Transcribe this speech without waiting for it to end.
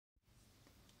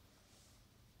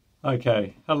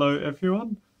Okay, hello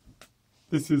everyone.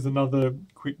 This is another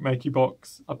quick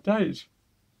Makibox update.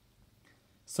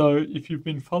 So if you've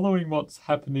been following what's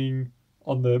happening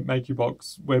on the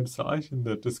Makibox website in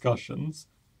the discussions,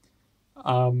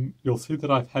 you'll see that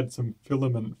I've had some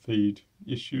filament feed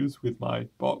issues with my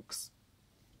box.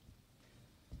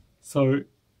 So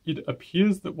it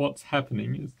appears that what's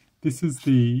happening is this is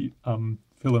the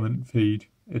filament feed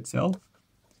itself.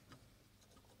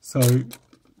 So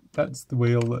that's the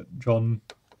wheel that John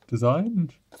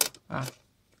designed.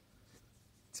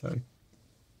 So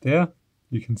there,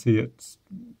 you can see it's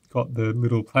got the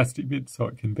little plastic bit so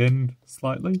it can bend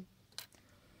slightly.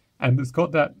 And it's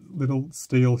got that little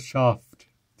steel shaft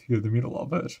through the middle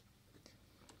of it.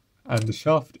 And the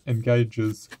shaft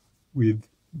engages with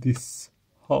this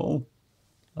hole.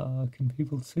 Can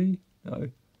people see? No.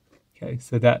 Okay,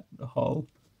 so that hole.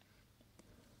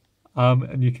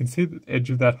 And you can see that the edge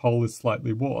of that hole is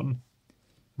slightly worn.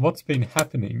 What's been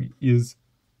happening is,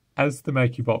 as the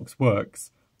Makibox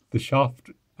works, the shaft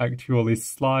actually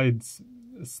slides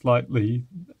slightly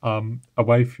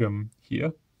away from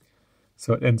here.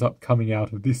 So it ends up coming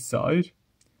out of this side.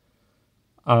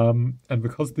 And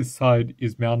because this side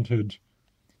is mounted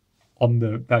on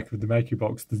the back of the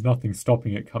Makibox, there's nothing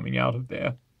stopping it coming out of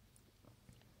there.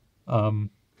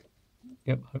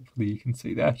 Yep, hopefully you can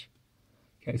see that.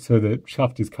 Okay, so the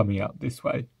shaft is coming out this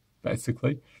way,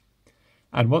 basically.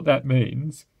 And what that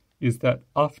means is that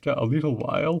after a little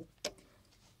while,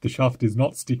 the shaft is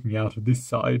not sticking out of this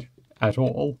side at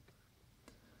all.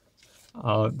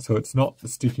 So it's not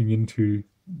sticking into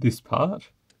this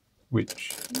part,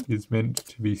 which is meant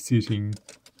to be sitting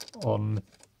on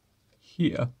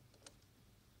here.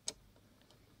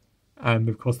 And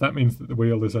of course that means that the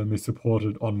wheel is only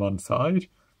supported on one side.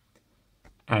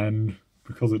 And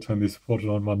because it's only supported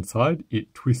on one side,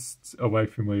 it twists away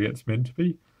from where it's meant to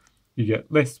be. You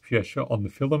get less pressure on the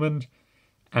filament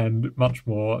and much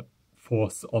more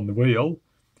force on the wheel,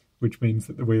 which means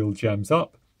that the wheel jams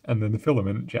up and then the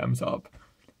filament jams up,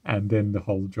 and then the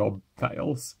whole job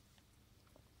fails.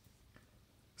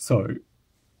 So,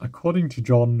 according to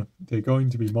John, they're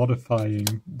going to be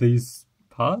modifying these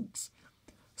parts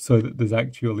so that there's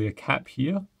actually a cap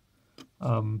here.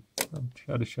 I'll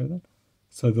try to show that.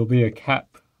 So there'll be a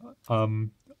cap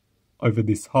over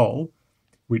this hole,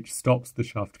 which stops the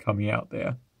shaft coming out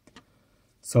there.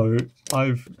 So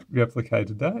I've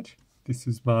replicated that. This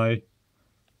is my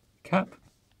cap.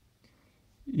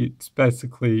 It's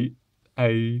basically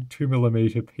a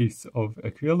 2mm piece of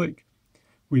acrylic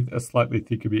with a slightly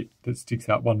thicker bit that sticks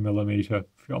out 1mm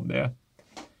from there.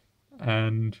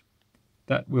 And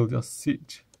that will just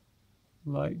sit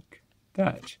like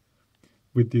that,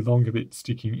 with the longer bit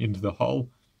sticking into the hole.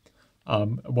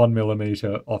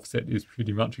 1mm offset is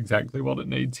pretty much exactly what it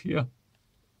needs here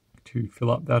to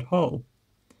fill up that hole.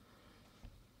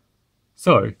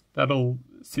 So that'll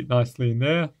sit nicely in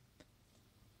there.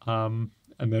 And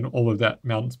then all of that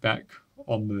mounts back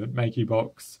on the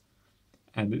Makibox,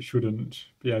 and it shouldn't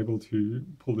be able to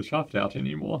pull the shaft out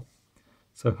anymore.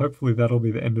 So hopefully that'll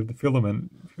be the end of the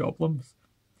filament problems.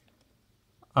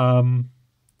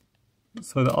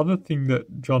 So the other thing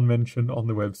that John mentioned on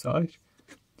the website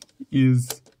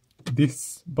is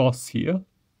this boss here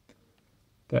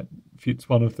that fits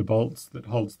one of the bolts that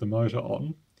holds the motor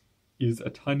on is a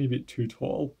tiny bit too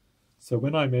tall. So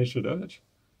when I measured it,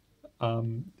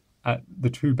 at the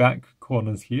two back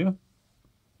corners here,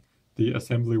 the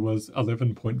assembly was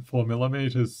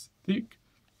 11.4mm thick,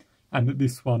 and at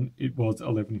this one it was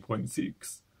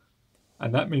 11.6.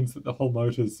 And that means that the whole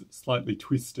motor's slightly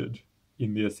twisted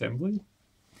in the assembly.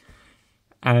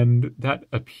 And that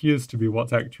appears to be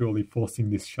what's actually forcing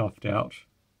this shaft out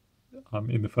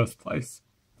in the first place.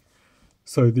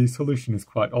 So the solution is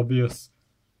quite obvious.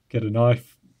 Get a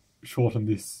knife, shorten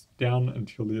this down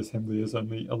until the assembly is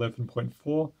only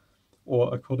 11.4,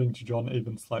 or according to John,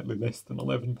 even slightly less than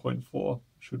 11.4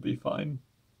 should be fine.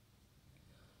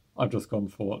 I've just gone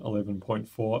for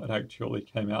 11.4. It actually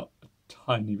came out a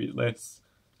tiny bit less,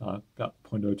 about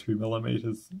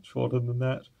 0.02mm shorter than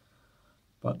that.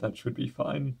 But that should be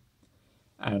fine.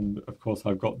 And of course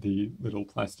I've got the little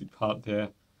plastic part there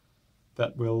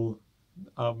that will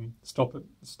stop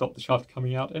the shaft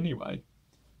coming out anyway.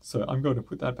 So I'm going to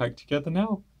put that back together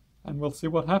now, and we'll see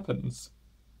what happens.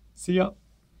 See ya!